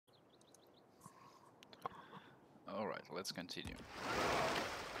Alright, let's continue.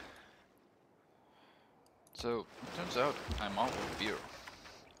 So, it turns out I'm out of beer.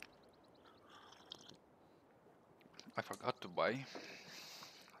 I forgot to buy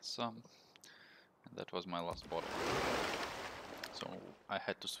some, and that was my last bottle. So, I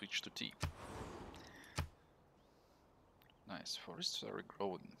had to switch to tea. Nice, forests are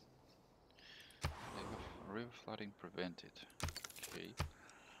regrowing. River flooding prevented. Okay.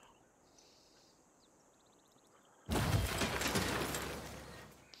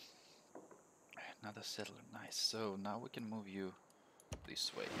 Another settler, nice. So now we can move you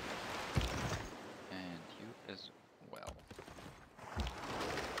this way. And you as well.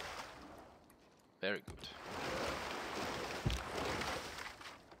 Very good.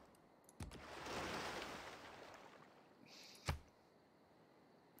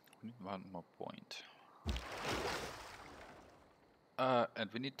 We need one more point. And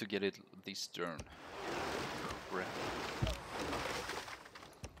we need to get it this turn. Crap.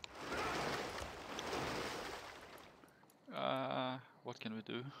 What can we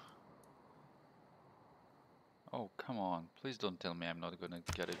do? Oh, come on. Please don't tell me I'm not gonna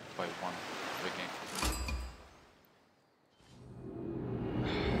get it by one freaking.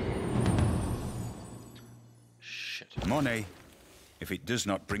 Shit. Monet, if it does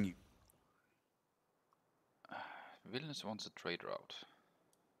not bring you... Vilnius wants a trade route.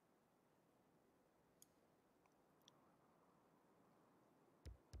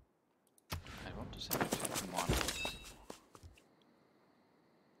 I want to send it to one.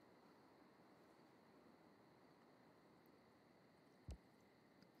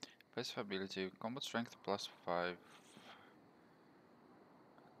 Passive ability, combat strength +5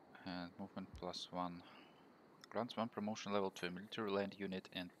 and movement +1. Grants 1 promotion level to a military land unit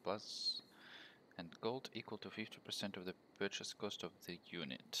and gold equal to 50% of the purchase cost of the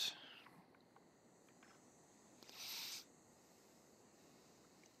unit.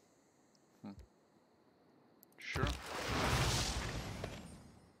 Sure.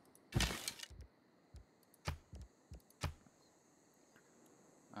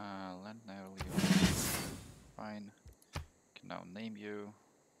 Land naval unit. Fine. Can now name you.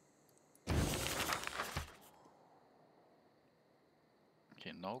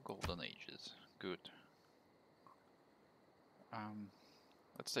 Okay, no golden ages. Good.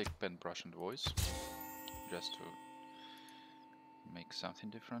 Let's take pen, brush, and voice, just to make something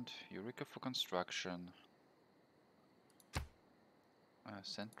different. Eureka for construction.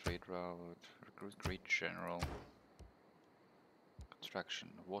 Send trade route. Recruit great general. Construction.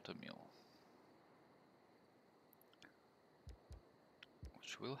 Watermill.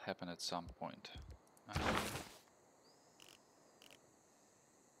 Which will happen at some point.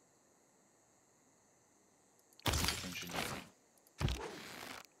 Engineering.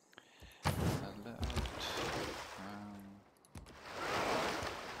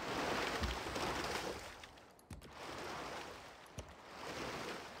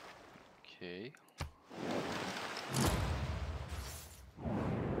 Okay.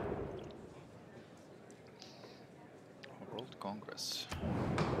 World Congress.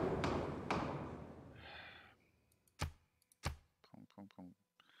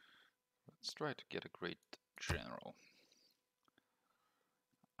 Let's try to get a great general.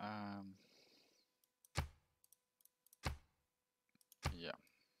 Yeah.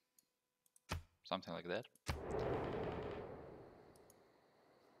 Something like that.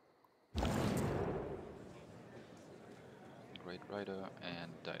 Great Rider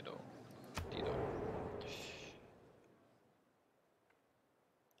and Dido.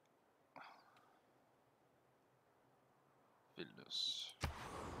 Vilnius.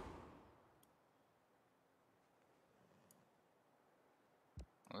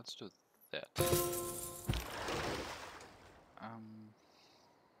 Let's do that.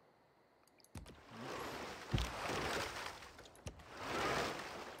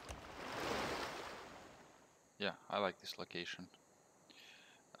 Yeah, I like this location.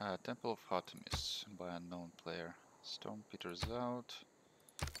 Temple of Artemis by unknown player. Storm peters out.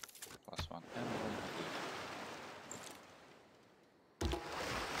 +1 enemy.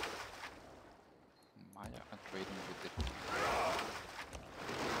 Maya are trading with it.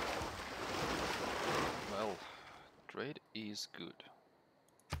 Well, trade is good.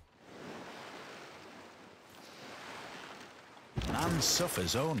 Man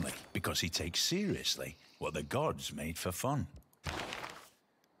suffers only because he takes seriously what the gods made for fun.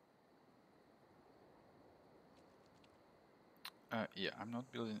 Yeah, I'm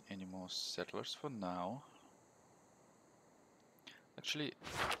not building any more settlers for now. Actually,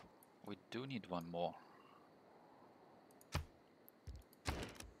 we do need one more.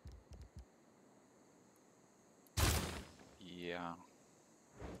 Yeah.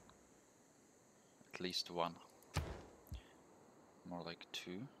 At least one. More like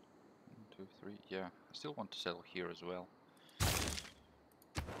two. 1, 2, 3. Yeah, I still want to settle here as well.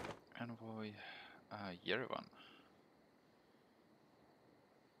 Envoy Yerevan.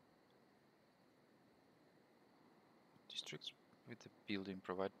 Districts with the building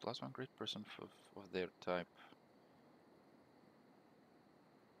provide +1 grid person of their type.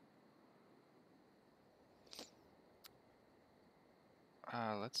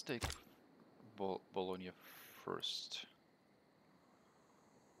 Let's take Bologna first.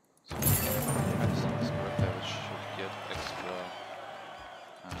 So Sparta should get extra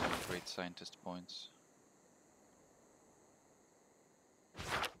great scientist points.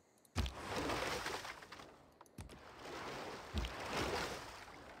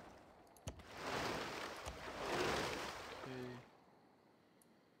 Okay.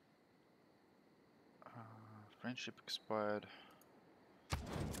 Friendship expired.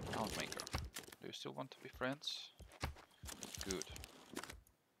 Outmaker. Do you still want to be friends? Good.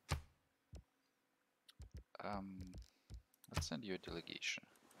 Let's send you a delegation.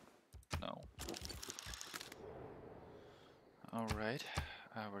 No. Alright.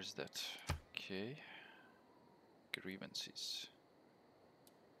 Where's that? Okay. Grievances.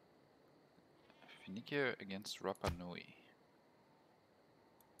 Phoenicia against Rapa Nui.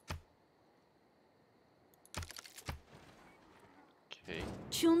 Okay.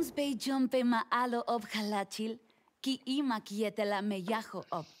 Chuns be jumpe maalo ob halachil, ki ima kietela meyajo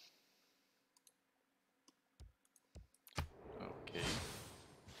ob. Okay.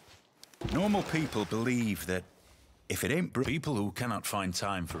 Normal people believe that if it ain't people who cannot find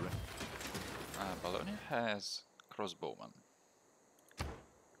time for it. Bologna has crossbowman.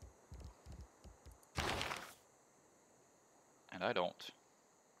 And I don't.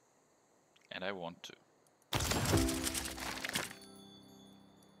 And I want to.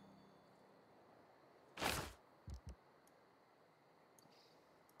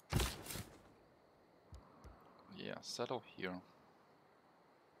 Yeah, settle here.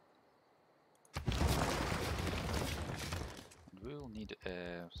 And we'll need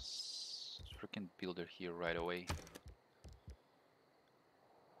a freaking builder here right away.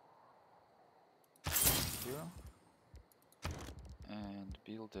 Here. And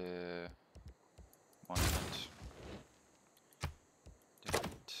build a monument.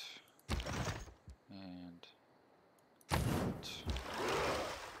 Delete. And delete.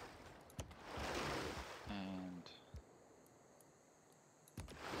 And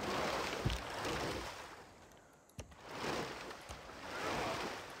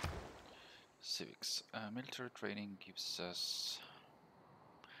civics. Military training gives us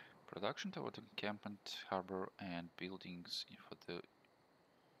production toward encampment, harbor, and buildings for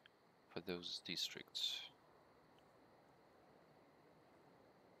those districts.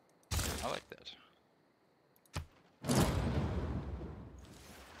 I like that.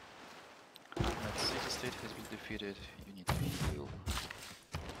 That city-state has been defeated. You need to heal.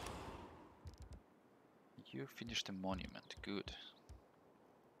 You finished a monument. Good.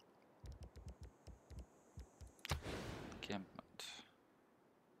 Encampment.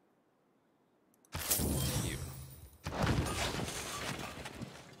 Here.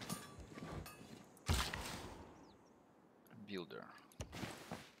 Builder.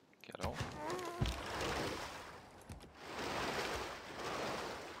 Get off.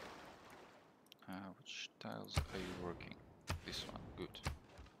 Which tiles are you working? This one. Good.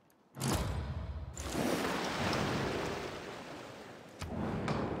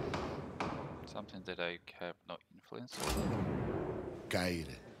 Something that I have no influence over.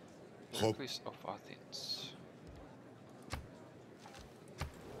 Caire. Hercules of Athens.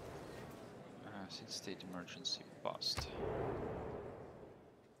 Since state emergency passed.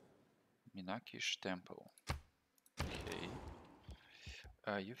 Minakish Temple. Okay.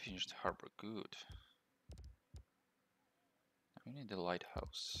 You finished harbor. Good. We need a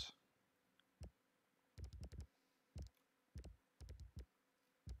lighthouse.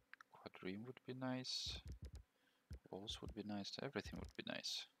 Quadrime would be nice. Walls would be nice. Everything would be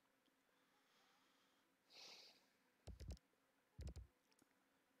nice.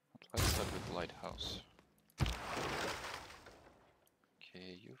 But let's start with lighthouse.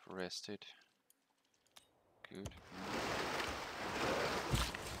 Okay, you've rested. Good.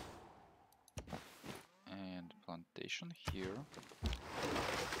 And plantation here.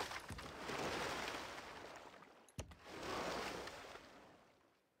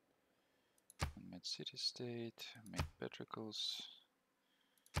 Made city-state, made petricles.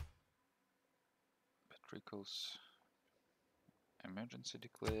 Petricles. Emergency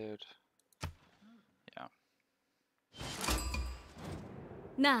declared. Yeah.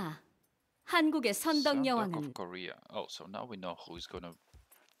 나 한국의 선덕 Son of 여왕은 Korea. Oh, so now we know who's gonna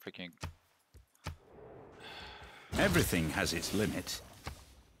freaking Everything has its limit.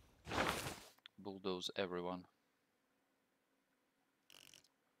 bulldoze everyone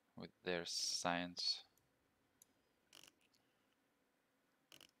with their science.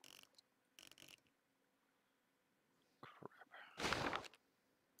 Crap.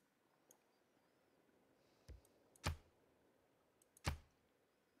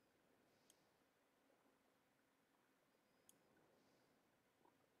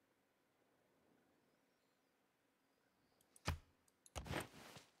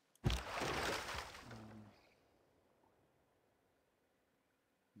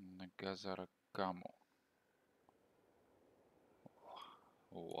 Nagasarakamo.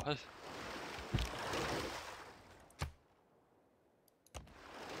 What?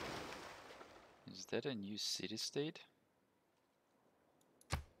 Is that a new city-state?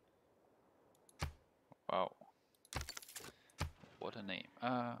 Wow. What a name.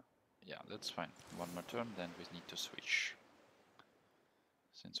 Yeah, that's fine. One more turn, then we need to switch.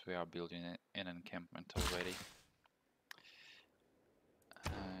 Since we are building an encampment already.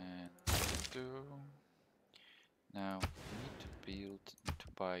 And now we need to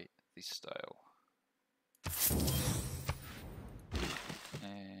buy this style.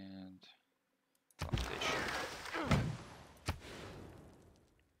 And plantation.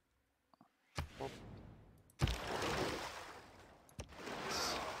 Hop.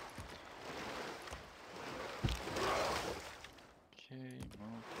 Okay,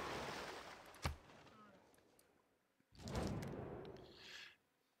 move.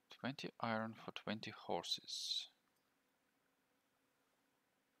 20 iron for 20 horses.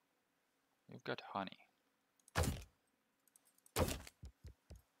 You've got honey.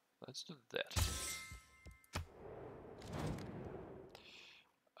 Let's do that.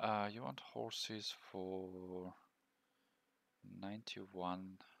 You want horses for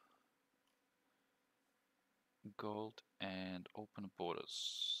 91 gold and open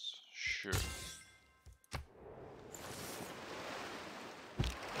borders. Sure.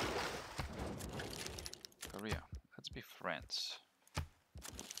 Korea, let's be friends.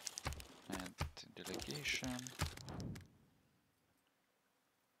 And delegation.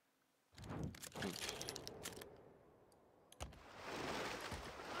 Good.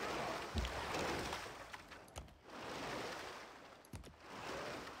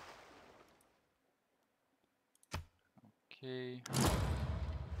 Okay.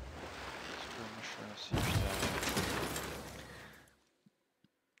 Skirmisher, siege tower.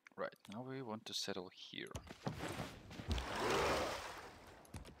 Right, now we want to settle here.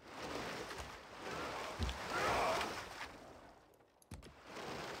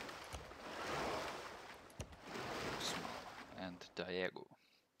 And Diego.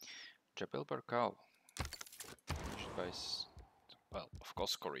 Jebel Barkal. Well, of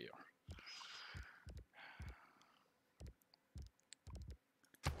course, Korea.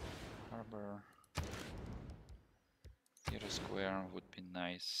 Harbor. Theater Square would be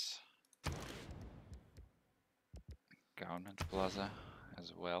nice. Government Plaza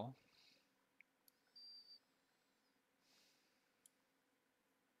as well.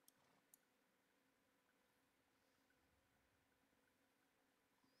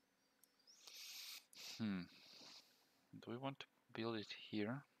 Do we want to build it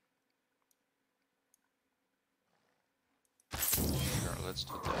here? Sure, let's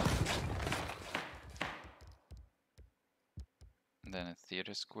do that. And then a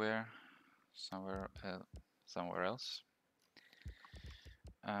theater square somewhere else.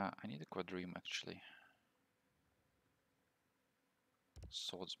 I need a quadrime actually.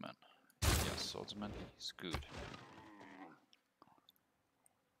 Swordsman. Yeah, swordsman is good.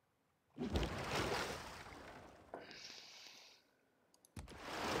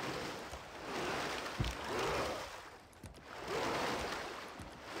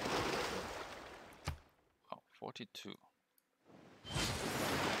 Oh, 42.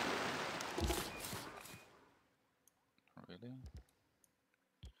 Really?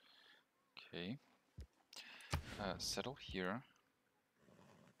 Okay. Settle here.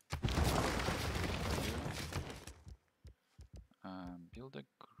 Build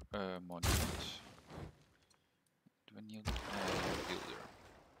a monument. Do we need a builder?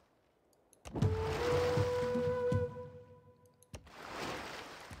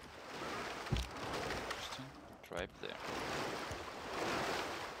 Interesting. Tribe there.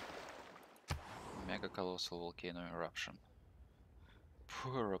 Mega colossal volcano eruption.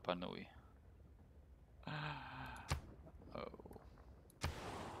 Poor Rapa Nui. Oh.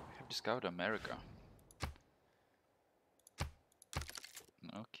 We have discovered America.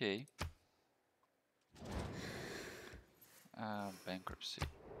 Okay. Bankruptcy.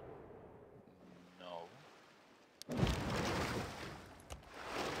 No.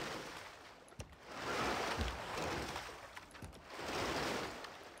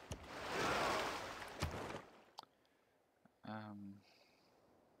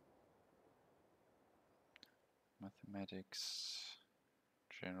 Mathematics,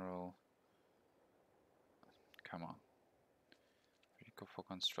 general. Come on. We go for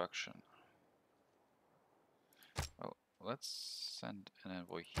construction. Well, let's send an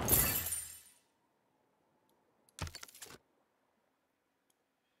envoy here.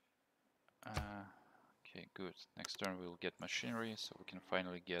 Okay, good. Next turn we'll get machinery, so we can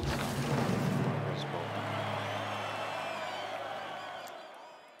finally get some.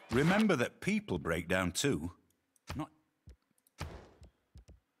 Remember that people break down too. Not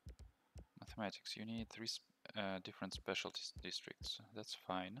Mathematics, you need 3 different specialty districts. That's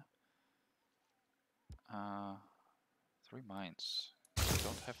fine. 3 mines. We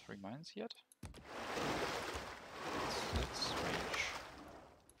don't have 3 mines yet? That's strange.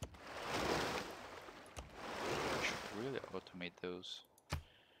 We should really automate those.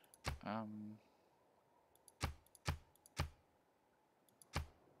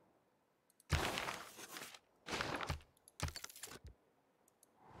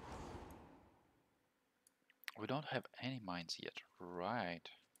 We don't have any mines yet, right?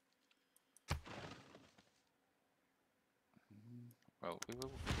 Well, we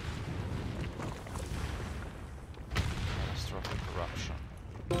will. Catastrophic corruption.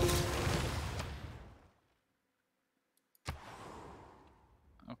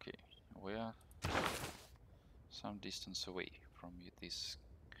 Okay, we are some distance away from this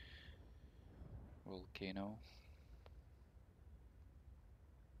volcano.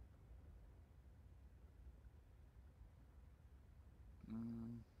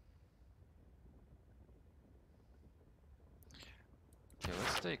 Okay,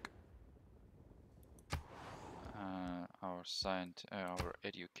 let's take our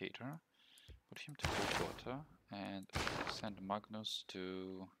educator, put him to Bogota, and send Magnus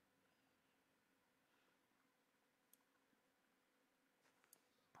to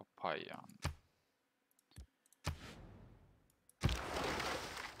Popayan.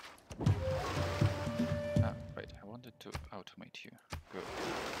 Right, I wanted to automate you. Good.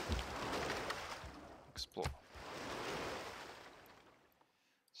 Explore.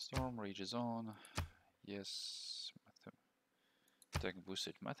 Storm rages on. Yes. Tech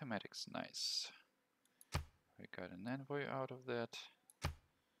boosted mathematics. Nice. We got an envoy out of that.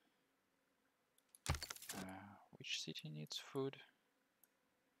 Which city needs food?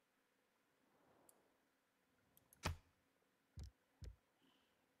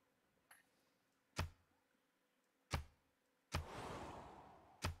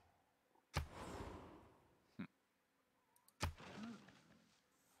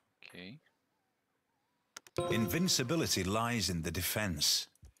 Okay. invincibility lies in the defense.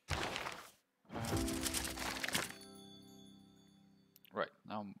 Right,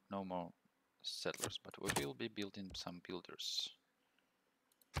 now no more settlers, but we will be building some builders.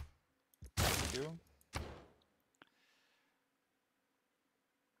 Thank you.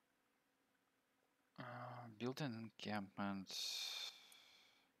 Build an encampment.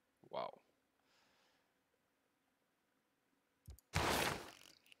 Wow.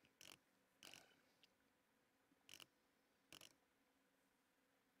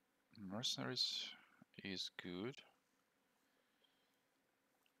 Mercenaries is good.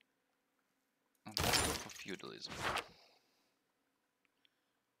 And let's go for feudalism.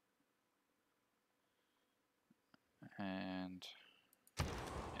 And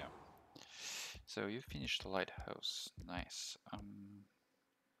yeah. So you finished the lighthouse. Nice.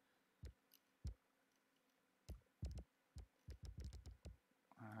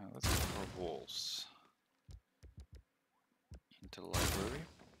 Let's go for walls. Into library.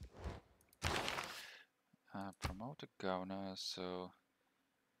 Promote a governor, so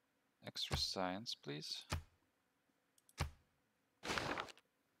extra science, please.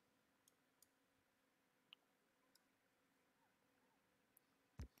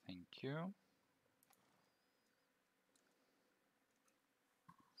 Thank you.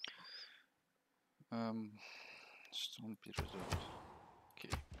 Stone Peter's out.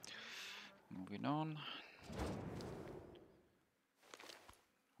 Okay. Moving on.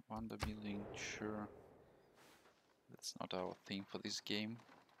 Wonder building, sure. That's not our theme for this game.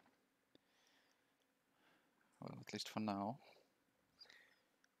 Well, at least for now.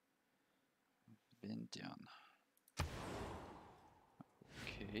 Vindian.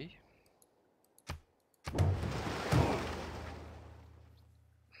 Okay.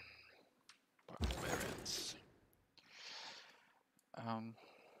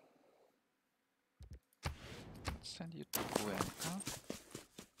 send you to Cuenca.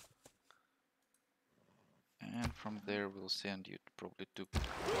 And from there we'll send you probably to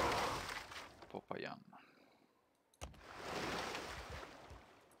Popayan.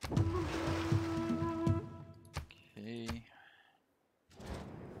 Okay.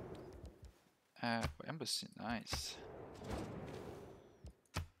 Embassy, nice.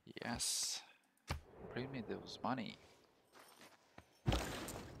 Yes. Bring me those money.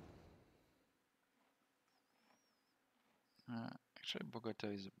 Actually, Bogota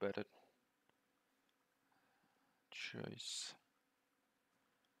is a better choice.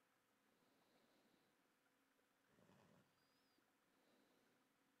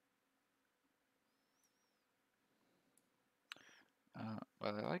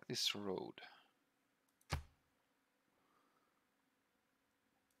 But I like this road. I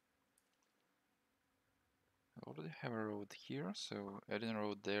already have a road here, so adding a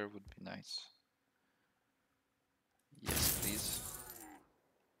road there would be nice. Yes, please.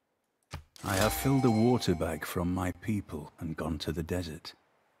 I have filled a water bag from my people and gone to the desert,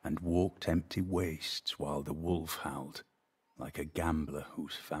 and walked empty wastes while the wolf howled, like a gambler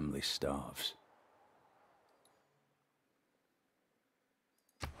whose family starves.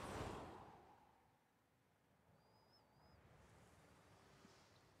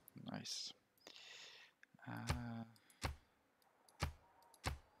 Nice.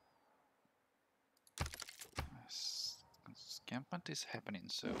 Encampment is happening,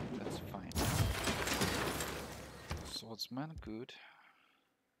 so that's fine. Swordsman, good.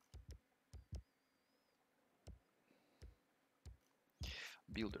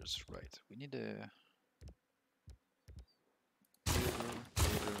 Builders, right. We need a builder.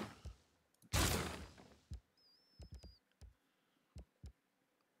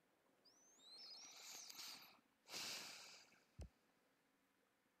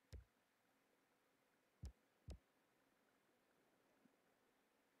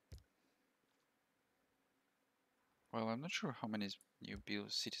 Well, I'm not sure how many new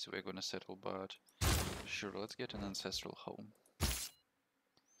cities we're gonna settle, but sure, let's get an ancestral home.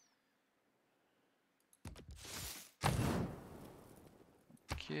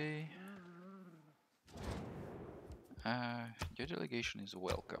 Okay. Your delegation is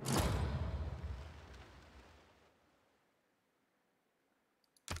welcome.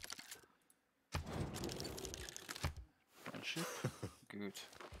 Friendship, good.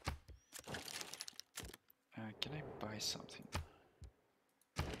 Can I buy something?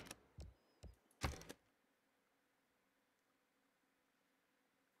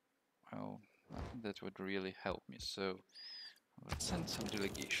 Well, nothing that would really help me, so let's send some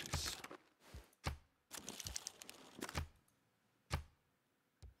delegations.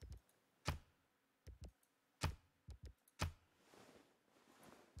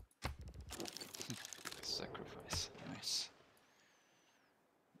 Sacrifice, nice.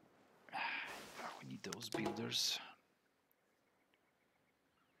 We need those builders.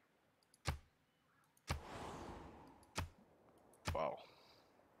 Wow.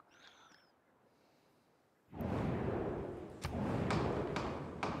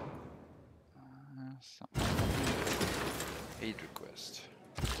 Some aid request.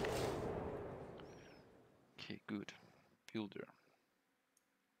 Okay, good. Builder.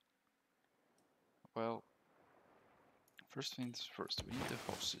 Well, first things first, we need the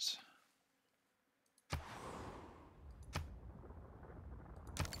horses.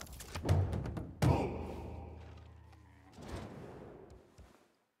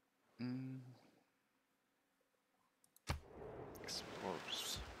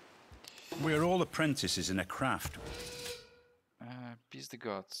 Explorers. We are all apprentices in a craft. Peace the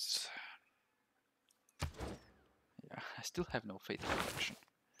gods. Yeah, I still have no faith collection.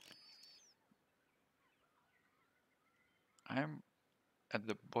 I'm at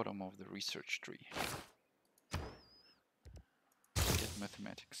the bottom of the research tree. Get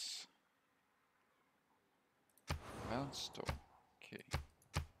mathematics. Balance store. Okay.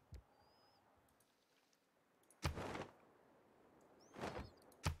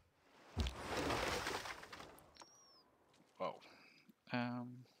 Wow.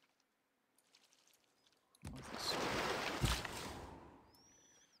 What's this?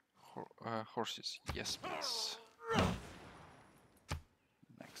 Horses. Yes, please.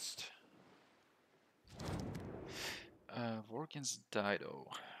 Next. War against Dido.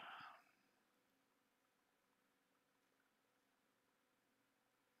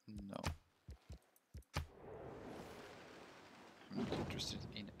 No. I'm not interested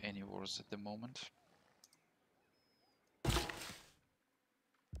in any wars at the moment.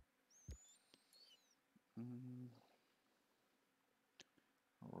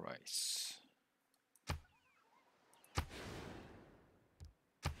 Rice.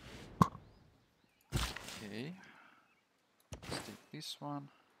 Okay. Let's take this one.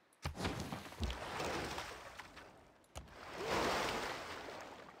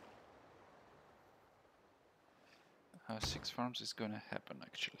 6 farms is gonna happen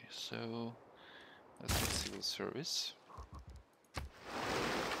actually, so let's get civil service.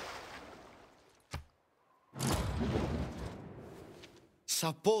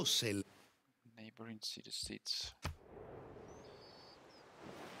 Suppose Neighboring city states.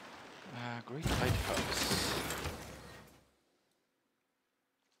 Great lighthouse.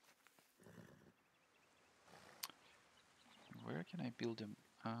 Where can I build them?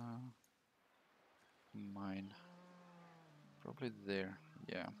 Mine. Probably there,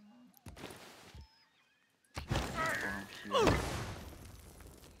 yeah. Okay, here.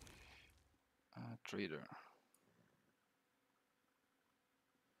 Trader.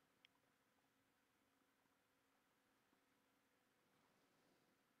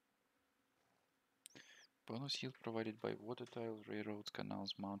 Bonus yield provided by water tiles, railroads,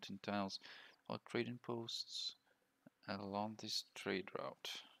 canals, mountain tunnels, or trading posts along this trade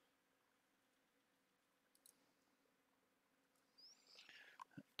route.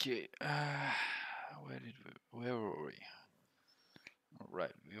 Okay, where were we?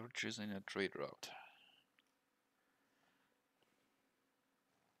 Alright, we were choosing a trade route.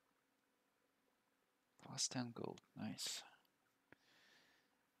 Plus 10 gold, nice.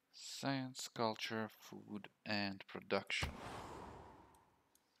 Science, culture, food, and production.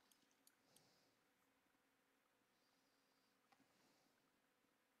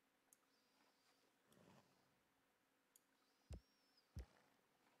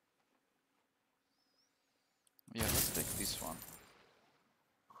 Yeah, let's take this one.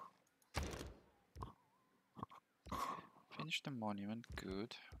 Finish the monument,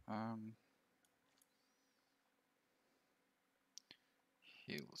 good.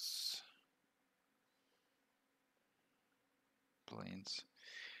 Hills. Plains.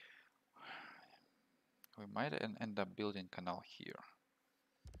 We might end up building canal here.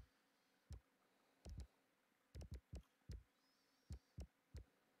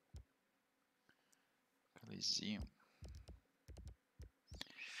 Coliseum.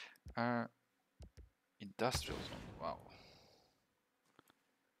 Industrial zone, wow.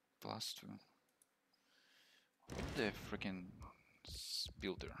 +2. The freaking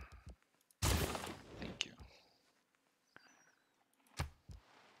builder. Thank you.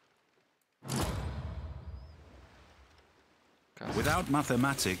 Without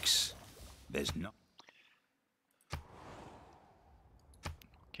mathematics, there's no...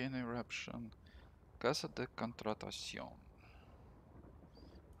 Volcano eruption. Casa de Contratación.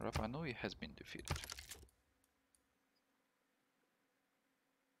 Rapa Nui has been defeated.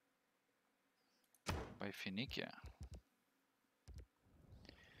 By Phoenicia.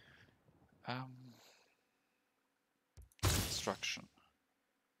 Construction.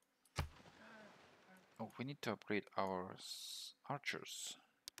 Oh, we need to upgrade our archers.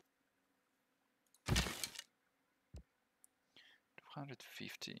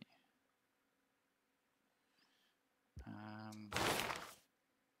 250.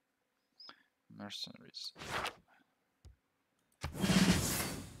 Mercenaries.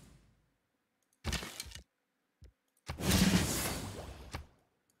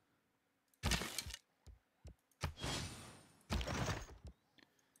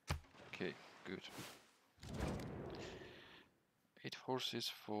 Okay, good. 8 horses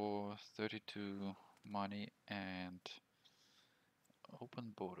for 32 money and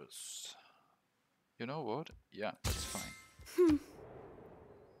open borders. You know what? Yeah, that's fine.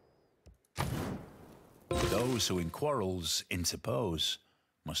 Those who in quarrels interpose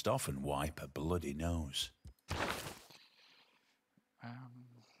must often wipe a bloody nose.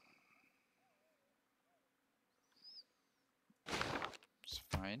 It's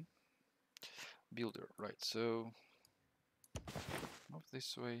fine. Builder, right, so move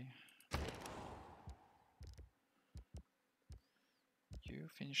this way. You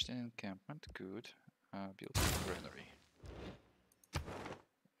finished an encampment, good. Build a granary.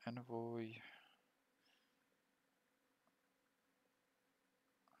 Envoy.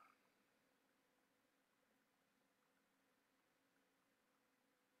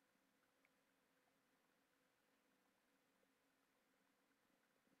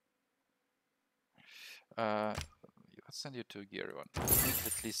 Let's send you to Geron. Need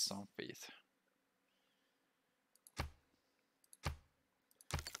at least some faith.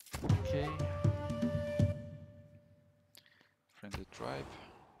 Okay. Friendly tribe.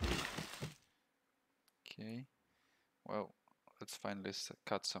 Okay. Well, let's finally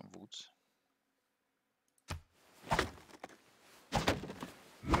cut some woods.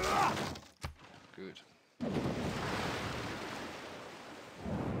 Good.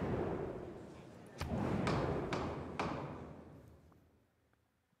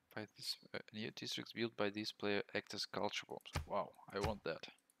 New districts built by this player act as culture bombs. Wow, I want that.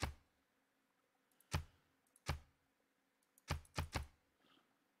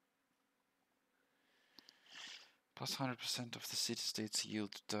 Plus 100% of the city-states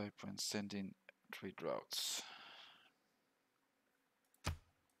yield type when sending trade routes.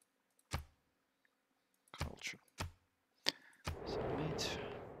 Culture. Submit.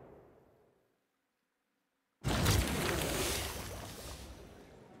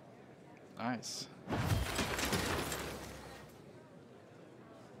 Nice.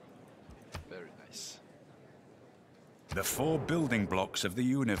 Very nice. The 4 building blocks of the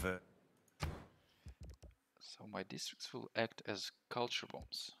universe. So my districts will act as culture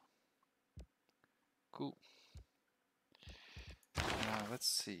bombs. Cool. Let's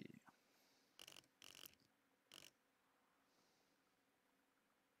see.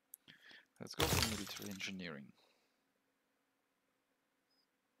 Let's go for military engineering.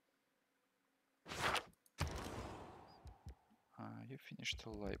 You finished the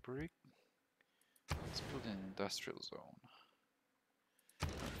library. Let's build an industrial zone.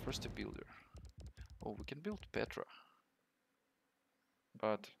 First a builder. Oh, we can build Petra.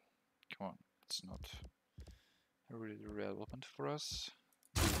 But, come on, it's not really relevant for us.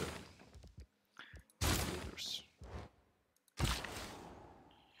 Builder. Builders.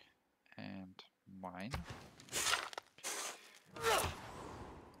 And mine.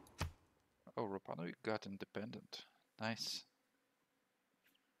 Oh, Rapanovic got independent. Nice.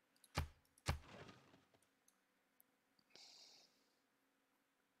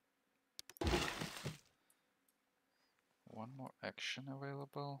 One more action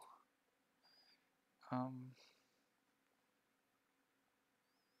available.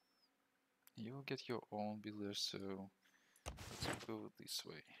 You'll get your own builder, so let's go this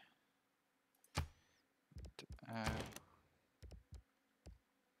way.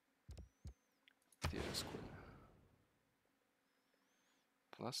 Theater square.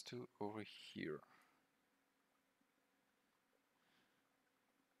 +2 over here.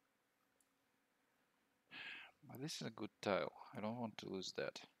 But this is a good tile. I don't want to lose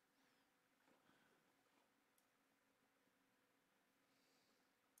that.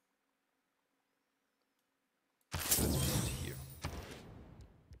 Let's put it here.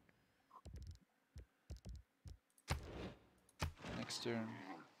 Next turn.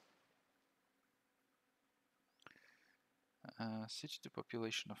 City to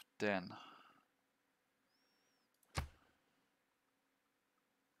population of 10.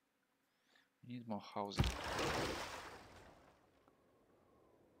 We need more housing.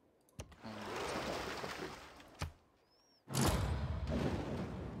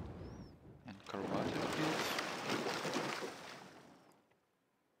 And Carvati built.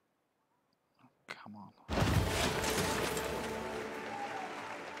 Oh, come on.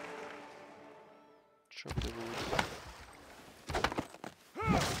 Chop the wood.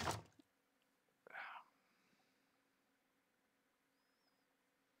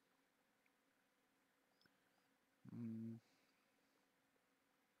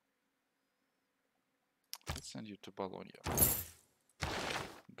 Let's send you to Bologna.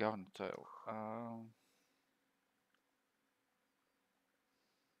 Governor tile.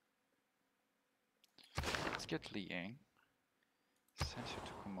 Let's get Liang. Send you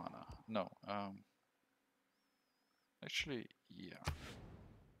to Kumana. No, actually, yeah.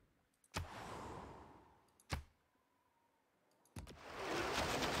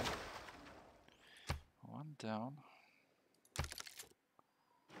 One down.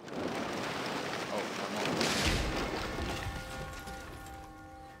 Oh, no.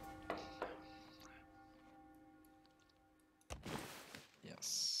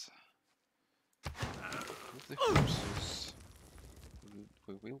 Yes. With the horses,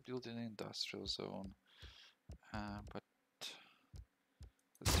 we will build an industrial zone, but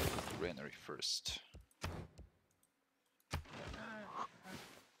let's take the granary first.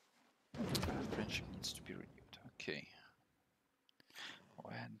 Friendship needs to be renewed. Okay. Oh,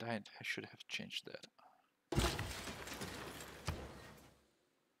 and I should have changed that.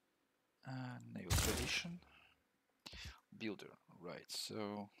 Naval tradition. Builder. Right,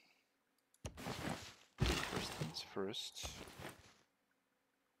 so first things first.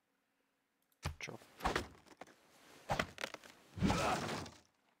 Chop.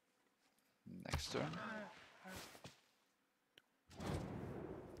 Next turn.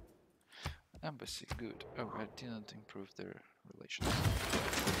 Embassy, good. Oh, I didn't improve their relations.